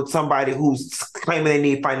sympathize with somebody who's claiming they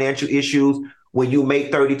need financial issues when you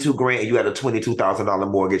make 32 grand and you had a $22,000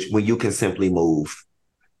 mortgage when you can simply move.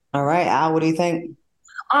 All right, Al, what do you think?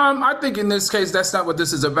 I think in this case, that's not what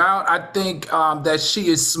this is about. I think that she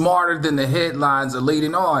is smarter than the headlines are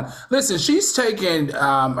leading on. Listen, she's taking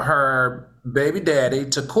her baby daddy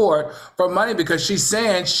to court for money because she's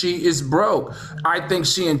saying she is broke. I think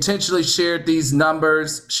she intentionally shared these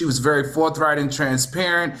numbers. She was very forthright and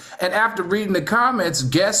transparent. And after reading the comments,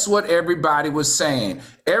 guess what everybody was saying?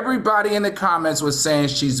 Everybody in the comments was saying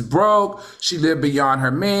she's broke, she lived beyond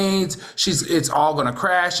her means, it's all gonna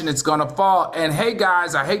crash and it's gonna fall. And hey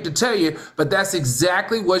guys, I hate to tell you, but that's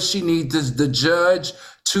exactly what she needs the judge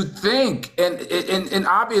to think. And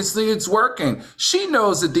obviously it's working. She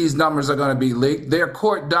knows that these numbers are gonna be leaked. They're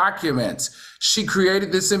court documents. She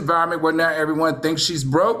created this environment where now everyone thinks she's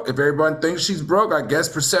broke. If everyone thinks she's broke, I guess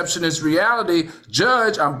perception is reality.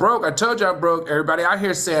 Judge, I'm broke. I told you I'm broke. Everybody out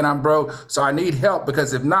here saying I'm broke, so I need help,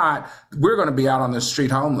 because if not, we're going to be out on the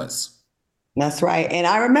street homeless. That's right. And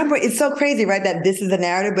I remember, it's so crazy, right, that this is the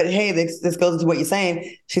narrative, but hey, this goes into what you're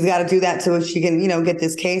saying. She's got to do that so she can, get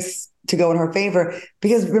this case to go in her favor.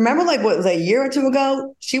 Because remember, like, what was a year or two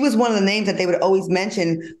ago, she was one of the names that they would always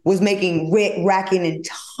mention was racking in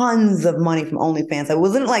tons of money from OnlyFans. It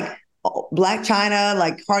wasn't like Blac Chyna,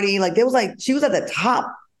 like Karlie, like there was like, she was at the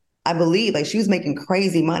top, I believe, like she was making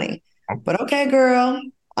crazy money. But okay, girl,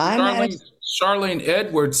 Charlene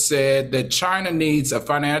Edwards said that Chyna needs a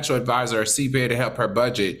financial advisor or CPA to help her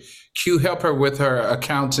budget. Q, help her with her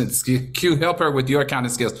accountant skills. Q, help her with your accounting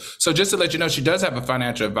skills. So just to let you know, she does have a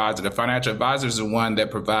financial advisor. The financial advisor is the one that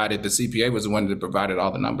provided, the CPA was the one that provided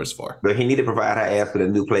all the numbers for. But he need to provide her ass with a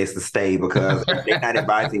new place to stay, because they're not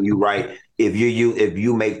advising you right. If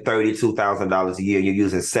you make $32,000 a year, you're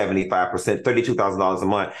using 75%, $32,000 a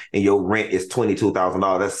month, and your rent is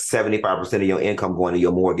 $22,000. That's 75% of your income going to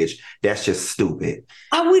your mortgage. That's just stupid.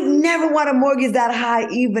 I would never want a mortgage that high,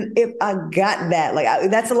 even if I got that. Like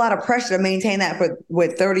that's a lot of pressure to maintain that for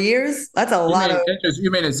 30 years. That's a lot of interest. You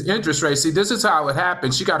mean it's interest rate? See, this is how it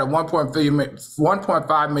happened. She got a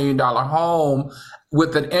 $1.5 million home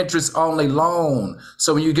with an interest-only loan.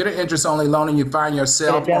 So when you get an interest-only loan and you find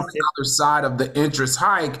yourself on the other side of the interest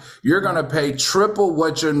hike, you're going to pay triple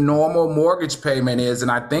what your normal mortgage payment is. And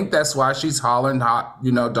I think that's why she's hollering,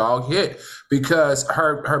 dog hit, because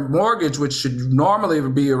her mortgage, which should normally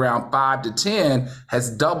be around 5 to 10,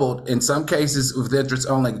 has doubled. In some cases, with interest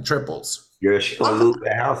only, triples. She's going to lose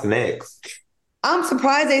the house next. I'm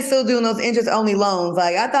surprised they still doing those interest-only loans.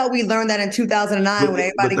 Like, I thought we learned that in 2009 when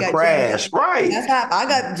everybody got crash, jammed. right? That's how I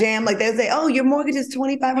got jammed. Like, they say, "Oh, your mortgage is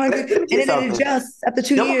 $2,500," and then it adjusts after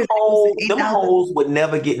 2 years. Them hoes would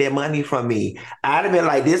never get their money from me. I'd have been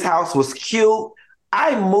like, "This house was cute.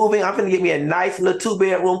 I'm moving. I'm gonna get me a nice little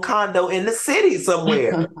 2-bedroom condo in the city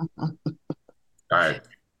somewhere." All right.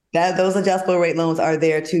 Those adjustable rate loans are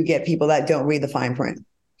there to get people that don't read the fine print.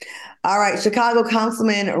 All right, Chicago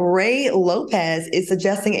Councilman Ray Lopez is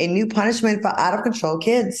suggesting a new punishment for out-of-control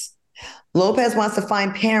kids. Lopez wants to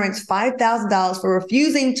fine parents $5,000 for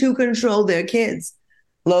refusing to control their kids.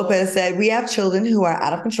 Lopez said, "We have children who are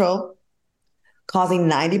out of control, causing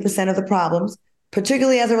 90% of the problems,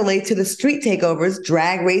 particularly as it relates to the street takeovers,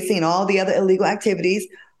 drag racing, and all the other illegal activities.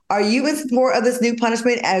 Are you in support of this new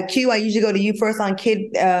punishment?" Q, I usually go to you first on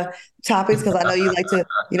kid topics because I know you like to,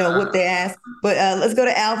 whip their ass. But let's go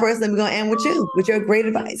to Al first, then we're going to end with you, with your great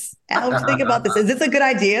advice. Al, what do you think about this? Is this a good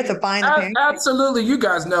idea to fine the parents? Absolutely. You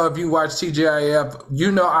guys know, if you watch TGIF,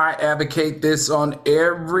 I advocate this on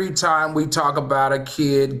every time we talk about a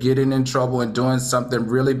kid getting in trouble and doing something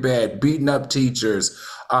really bad, beating up teachers,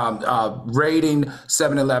 raiding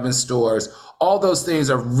 7-Eleven stores. All those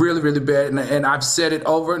things are really, really bad. And I've said it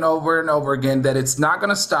over and over and over again that it's not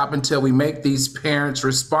going to stop until we make these parents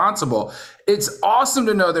responsible. It's awesome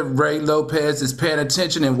to know that Ray Lopez is paying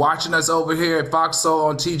attention and watching us over here at Fox Soul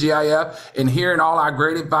on TGIF and hearing all our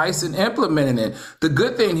great advice and implementing it. The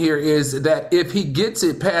good thing here is that if he gets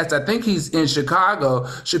it passed, I think he's in Chicago.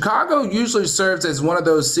 Chicago usually serves as one of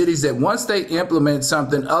those cities that once they implement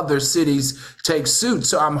something, other cities take suit.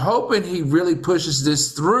 So I'm hoping he really pushes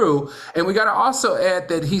this through. And we got to also add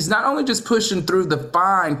that he's not only just pushing through the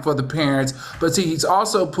fine for the parents, but he's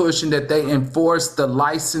also pushing that they enforce the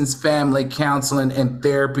licensed family counseling and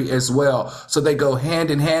therapy as well. So they go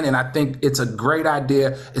hand in hand. And I think it's a great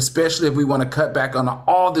idea, especially if we want to cut back on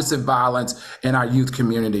all this violence in our youth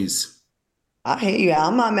communities. I hear you.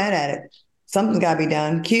 I'm not mad at it. Something's got to be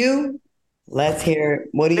done. Q, let's hear it.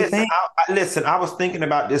 What do you think? I was thinking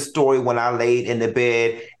about this story when I laid in the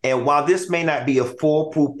bed. And while this may not be a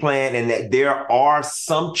foolproof plan and that there are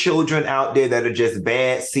some children out there that are just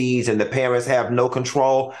bad seeds and the parents have no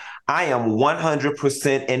control, I am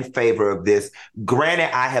 100% in favor of this.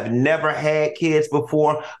 Granted, I have never had kids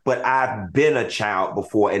before, but I've been a child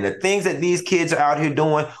before. And the things that these kids are out here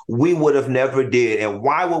doing, we would have never did. And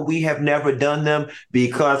why would we have never done them?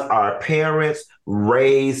 Because our parents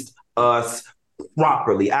raised us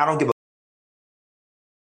properly. I don't give a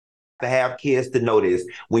to have kids to know this.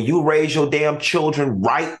 When you raise your damn children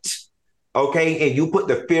right, okay, and you put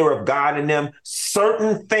the fear of God in them,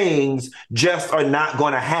 certain things just are not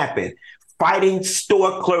going to happen. Fighting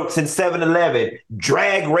store clerks in 7-Eleven,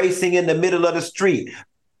 drag racing in the middle of the street,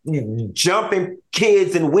 jumping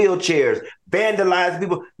kids in wheelchairs, vandalizing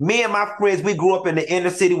people. Me and my friends, we grew up in the inner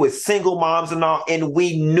city with single moms and all, and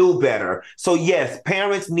we knew better. So yes,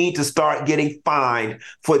 parents need to start getting fined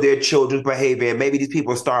for their children's behavior, and maybe these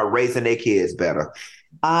people start raising their kids better.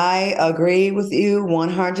 I agree with you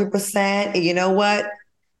 100%. And you know what?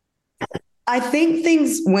 I think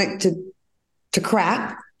things went to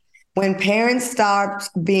crap when parents stopped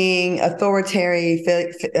being authoritarian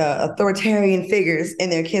figures in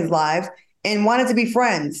their kids' lives and wanted to be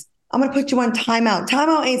friends. I'm going to put you on timeout.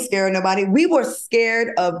 Timeout ain't scared nobody. We were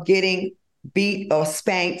scared of getting beat or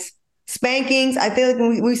spanked. Spankings, I feel like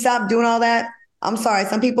when we stopped doing all that, I'm sorry,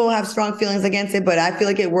 some people have strong feelings against it, but I feel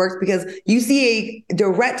like it works because you see a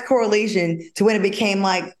direct correlation to when it became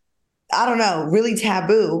like, I don't know, really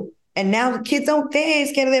taboo. And now the kids they ain't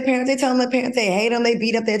scared of their parents. They tell them their parents, they hate them. They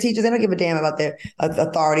beat up their teachers. They don't give a damn about their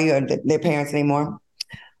authority or their parents anymore.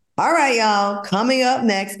 All right, y'all. Coming up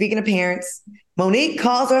next, speaking of parents, Monique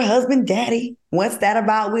calls her husband daddy. What's that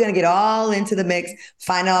about? We're going to get all into the mix,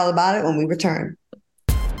 find out all about it when we return.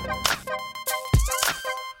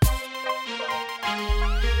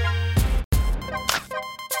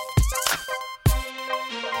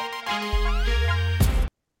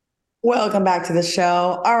 Welcome back to the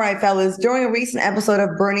show. All right, fellas. During a recent episode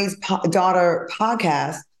of Bernie's Daughter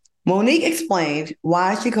podcast, Monique explained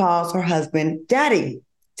why she calls her husband daddy.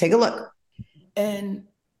 Take a look. And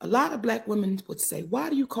a lot of Black women would say, why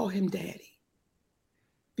do you call him daddy?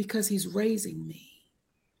 Because he's raising me.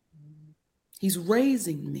 He's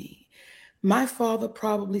raising me. My father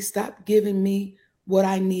probably stopped giving me what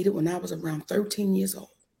I needed when I was around 13 years old.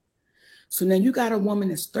 So now you got a woman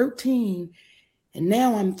that's 13 and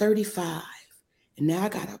now I'm 35, and now I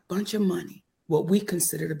got a bunch of money, what we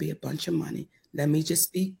consider to be a bunch of money. Let me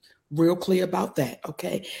just be real clear about that,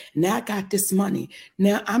 okay? Now I got this money.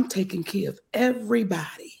 Now I'm taking care of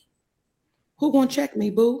everybody. Who gonna check me,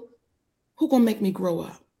 boo? Who gonna make me grow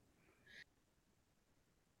up?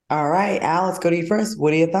 All right, Al, let's go to you first.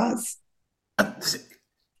 What are your thoughts?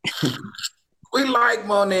 We like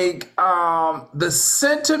Monique. The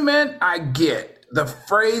sentiment I get. The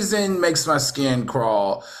phrasing makes my skin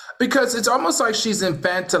crawl because it's almost like she's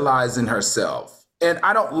infantilizing herself. And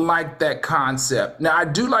I don't like that concept. Now, I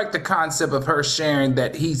do like the concept of her sharing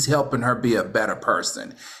that he's helping her be a better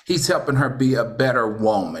person. He's helping her be a better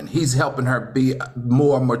woman. He's helping her be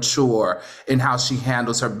more mature in how she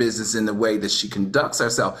handles her business in the way that she conducts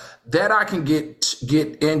herself. That I can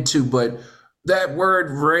get into, but that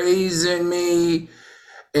word raising me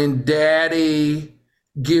and daddy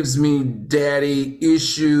gives me daddy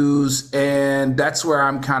issues, and that's where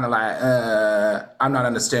I'm kind of like, I'm not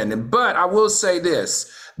understanding. But I will say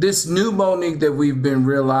this, this new Monique that we've been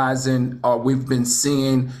realizing or we've been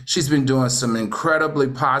seeing, she's been doing some incredibly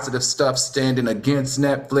positive stuff, standing against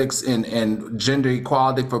Netflix and gender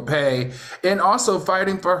equality for pay, and also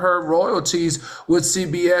fighting for her royalties with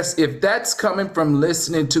CBS. If that's coming from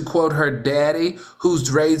listening to, quote, her daddy who's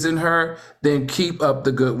raising her, then keep up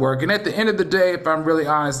the good work. And at the end of the day, if I'm really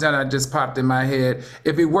honest, now that just popped in my head,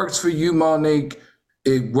 if it works for you, Monique,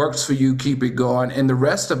 it works for you, keep it going. And the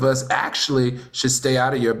rest of us actually should stay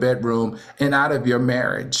out of your bedroom and out of your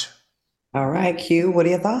marriage. All right, Q, what are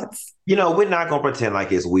your thoughts? You know, we're not going to pretend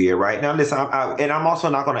like it's weird, right? Now, listen, I'm also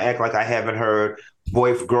not going to act like I haven't heard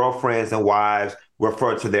girlfriends and wives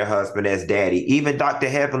refer to their husband as daddy. Even Dr.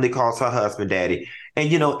 Heavenly calls her husband daddy. And,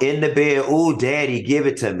 you know, in the bed, ooh, daddy, give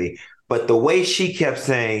it to me. But the way she kept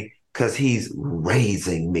saying, because he's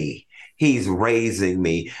raising me, he's raising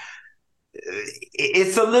me.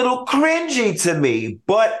 It's a little cringy to me,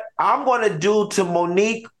 but I'm going to do to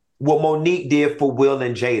Monique what Monique did for Will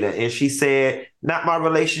and Jada. And she said, not my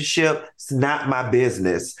relationship, it's not my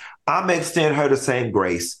business. I'm going to extend her the same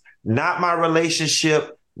grace. Not my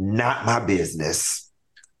relationship, not my business.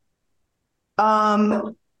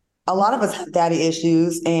 A lot of us have daddy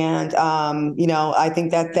issues, and you know, I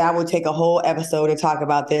think that would take a whole episode to talk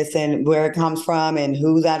about this and where it comes from and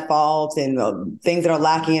who's at fault and things that are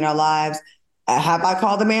lacking in our lives. Have I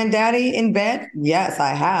called a man daddy in bed? Yes, I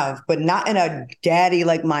have, but not in a daddy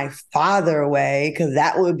like my father way, because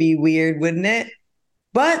that would be weird, wouldn't it?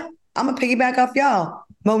 But I'm gonna piggyback off y'all.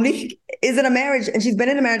 Monique is in a marriage, and she's been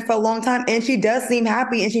in a marriage for a long time, and she does seem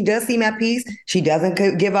happy, and she does seem at peace. She doesn't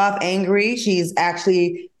give off angry. She's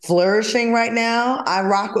actually flourishing right now. I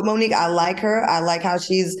rock with Monique. I like her. I like how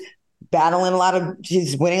she's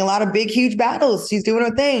she's winning a lot of big, huge battles. She's doing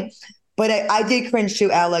her thing. But I did cringe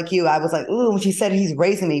too, Al, like you. I was like, ooh, when she said he's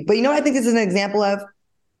raising me. But you know what I think this is an example of?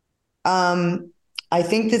 I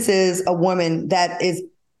think this is a woman that is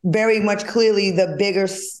very much clearly the bigger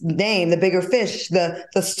name, the bigger fish,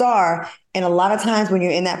 the star. And a lot of times when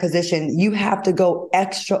you're in that position, you have to go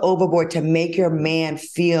extra overboard to make your man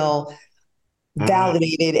feel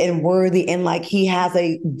validated and worthy, and like he has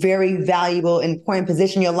a very valuable, important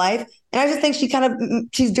position in your life. And I just think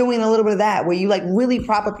she's doing a little bit of that, where you like really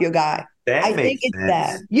prop up your guy. I think it's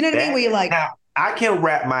that. You know what I mean? Where you're like, now, I can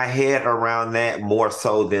wrap my head around that more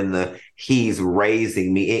so than the he's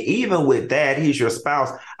raising me. And even with that, he's your spouse.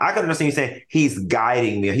 I can understand you saying he's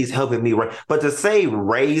guiding me or he's helping me. But to say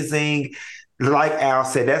raising, like Al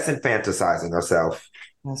said, that's infantilizing herself.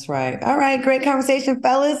 That's right. All right. Great conversation,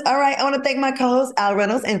 fellas. All right. I want to thank my co-hosts, Al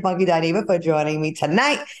Reynolds and Funky Diva, for joining me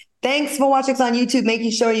tonight. Thanks for watching us on YouTube.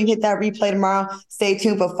 Making sure you hit that replay tomorrow. Stay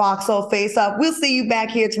tuned for Foxhole Face Off. We'll see you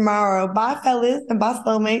back here tomorrow. Bye, fellas, and bye,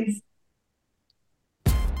 soulmates.